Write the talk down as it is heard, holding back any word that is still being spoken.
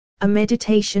A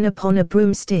Meditation Upon a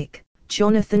Broomstick,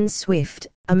 Jonathan Swift.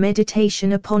 A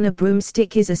Meditation Upon a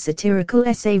Broomstick is a satirical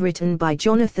essay written by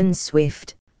Jonathan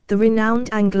Swift, the renowned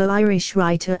Anglo-Irish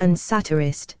writer and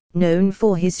satirist, known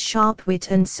for his sharp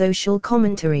wit and social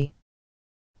commentary.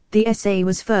 The essay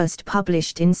was first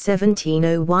published in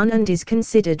 1701 and is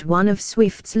considered one of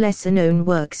Swift's lesser-known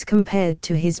works compared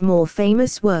to his more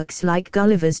famous works like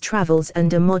Gulliver's Travels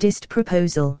and A Modest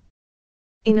Proposal.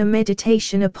 In A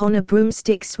Meditation Upon a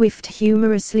Broomstick, Swift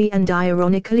humorously and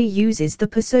ironically uses the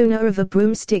persona of a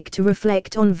broomstick to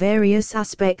reflect on various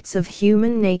aspects of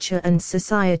human nature and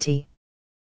society.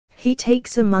 He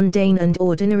takes a mundane and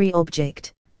ordinary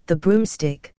object, the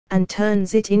broomstick, and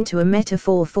turns it into a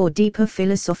metaphor for deeper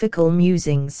philosophical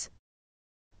musings.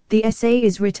 The essay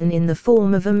is written in the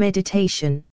form of a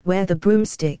meditation, where the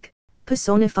broomstick,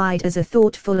 personified as a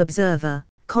thoughtful observer,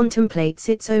 contemplates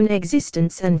its own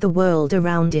existence and the world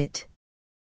around it.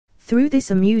 Through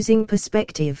this amusing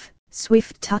perspective,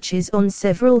 Swift touches on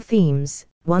several themes.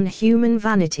 1. Human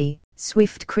vanity.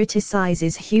 Swift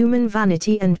criticizes human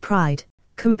vanity and pride,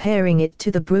 comparing it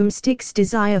to the broomstick's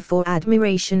desire for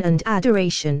admiration and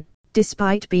adoration,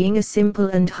 despite being a simple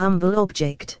and humble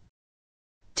object.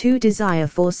 2. Desire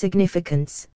for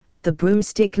significance. The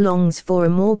broomstick longs for a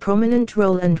more prominent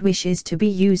role and wishes to be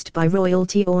used by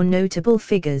royalty or notable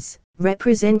figures,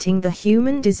 representing the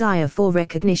human desire for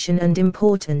recognition and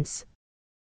importance.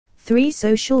 3.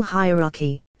 Social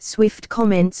hierarchy. Swift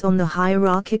comments on the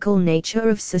hierarchical nature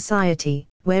of society,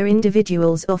 where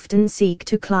individuals often seek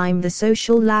to climb the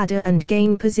social ladder and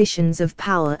gain positions of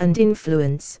power and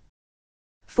influence.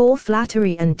 4.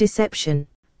 Flattery and deception.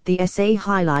 The essay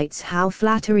highlights how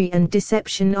flattery and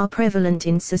deception are prevalent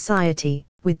in society,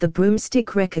 with the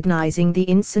broomstick recognizing the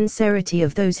insincerity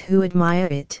of those who admire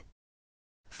it.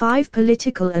 5.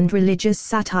 Political and religious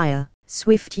satire.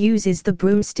 Swift uses the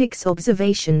broomstick's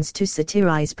observations to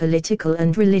satirize political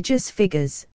and religious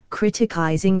figures,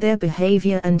 criticizing their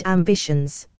behavior and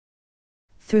ambitions.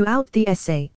 Throughout the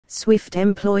essay, Swift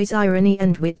employs irony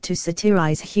and wit to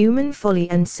satirize human folly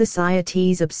and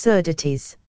society's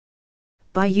absurdities.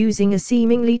 By using a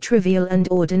seemingly trivial and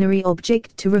ordinary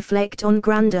object to reflect on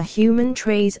grander human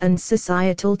traits and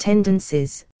societal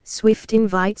tendencies, Swift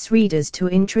invites readers to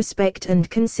introspect and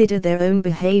consider their own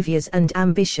behaviors and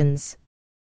ambitions.